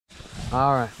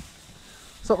All right.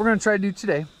 So what we're going to try to do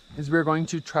today is we're going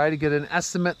to try to get an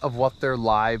estimate of what their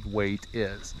live weight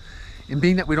is. And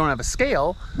being that we don't have a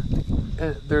scale,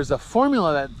 there's a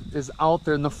formula that is out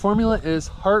there, and the formula is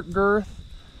heart girth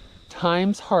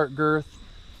times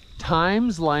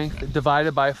length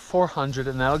divided by 400,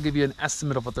 and that'll give you an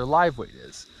estimate of what their live weight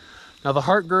is. Now the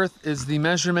heart girth is the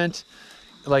measurement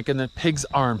like in the pig's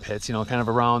armpits, you know, kind of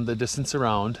around the distance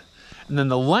around. And then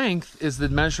the length is the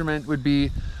measurement would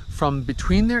be from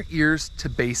between their ears to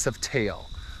base of tail.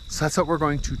 So that's what we're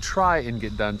going to try and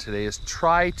get done today, is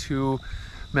try to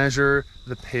measure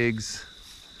the pigs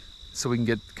so we can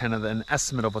get kind of an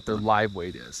estimate of what their live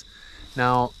weight is.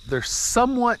 Now they're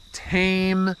somewhat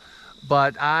tame,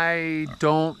 but I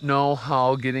don't know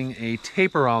how getting a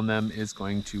tape around them is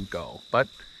going to go, but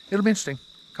it'll be interesting.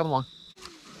 Come along.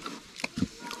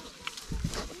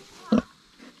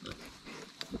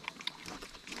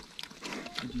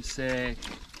 Would you say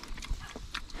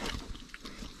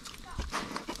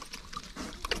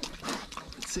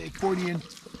let's say 40 and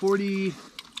 40,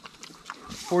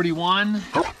 41?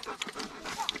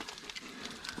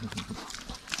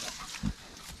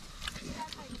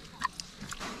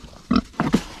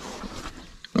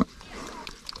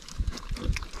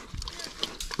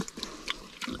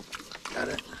 Got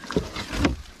it.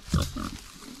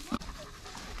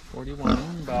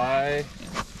 41 by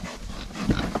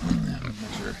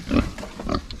measure.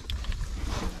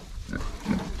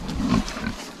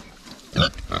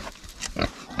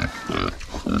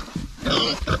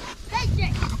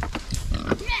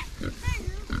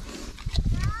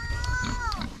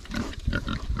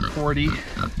 Forty,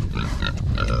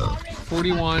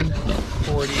 41,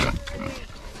 40.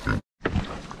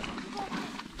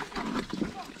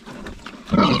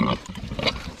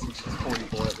 She's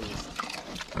 44 at least.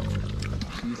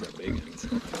 She's a big one.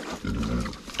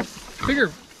 Figure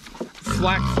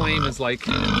slack flame is like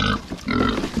the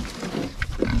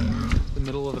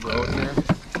middle of the road there.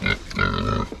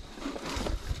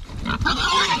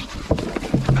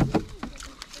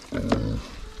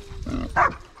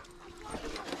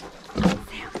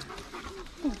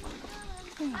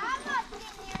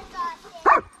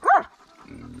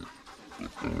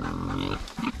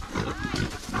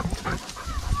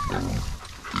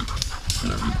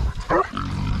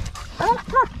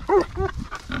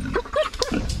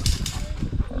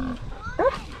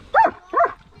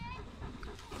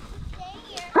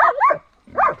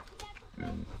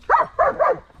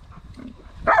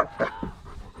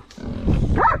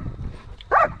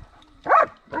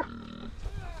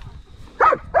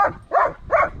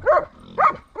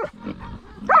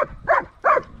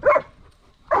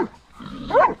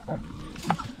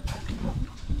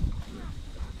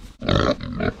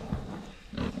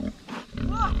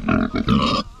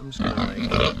 I'm just gonna like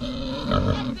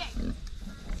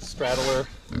straddler,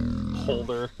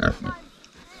 holder.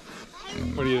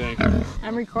 What do you think?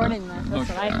 I'm recording this,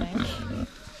 that's Okay. what I think.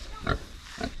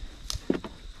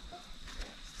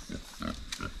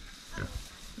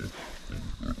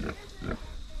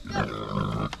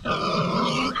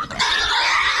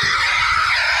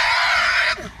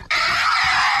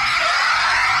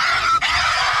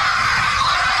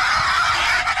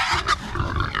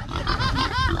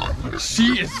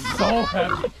 She is so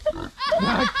heavy.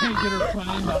 Now I can't get her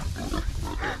climbed up.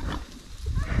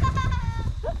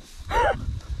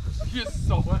 She is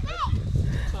so heavy.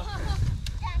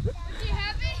 Is she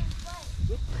heavy?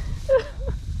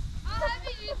 How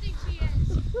heavy do you think she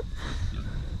is?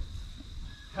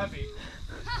 Heavy.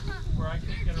 Where I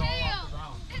can't get her all off the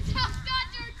ground. It's stuck to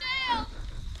her tail.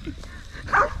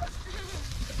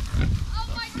 Oh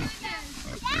my goodness.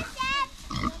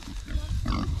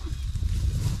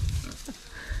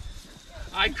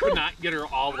 I could not get her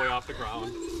all the way off the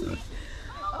ground.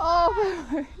 Oh,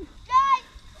 my word.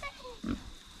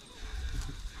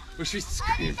 Was she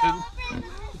screaming?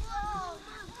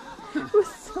 It was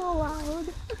so loud.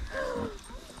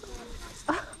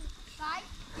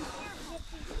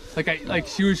 Like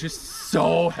she was just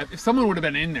so heavy. If someone would have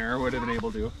been in there, I would have been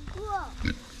able to.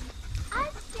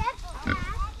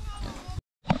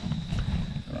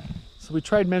 So we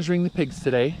tried measuring the pigs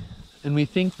today, and we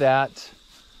think that,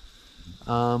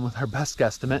 with our best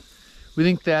guesstimate, we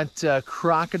think that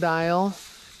Crocodile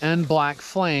and Black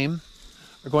Flame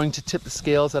are going to tip the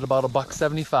scales at about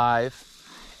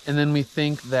 $1.75, and then we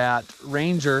think that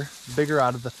Ranger, bigger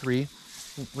out of the three,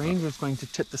 Ranger is going to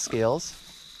tip the scales.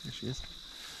 There she is.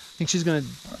 I think she's going to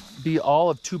be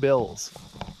all of 2 bills,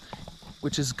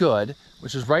 which is good,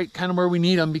 which is right kind of where we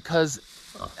need them, because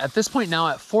at this point now,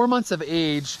 at 4 months of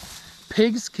age,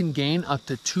 pigs can gain up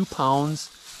to 2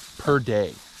 pounds per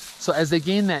day. So as they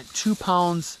gain that 2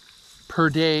 pounds per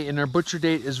day, and our butcher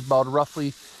date is about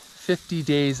roughly 50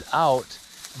 days out,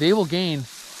 they will gain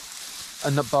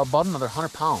about another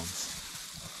 100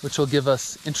 pounds, which will give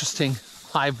us interesting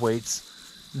live weights.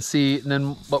 And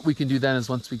then what we can do then is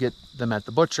once we get them at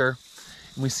the butcher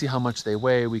and we see how much they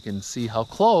weigh, we can see how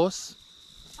close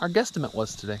our guesstimate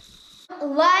was today.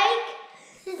 Like,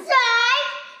 subscribe.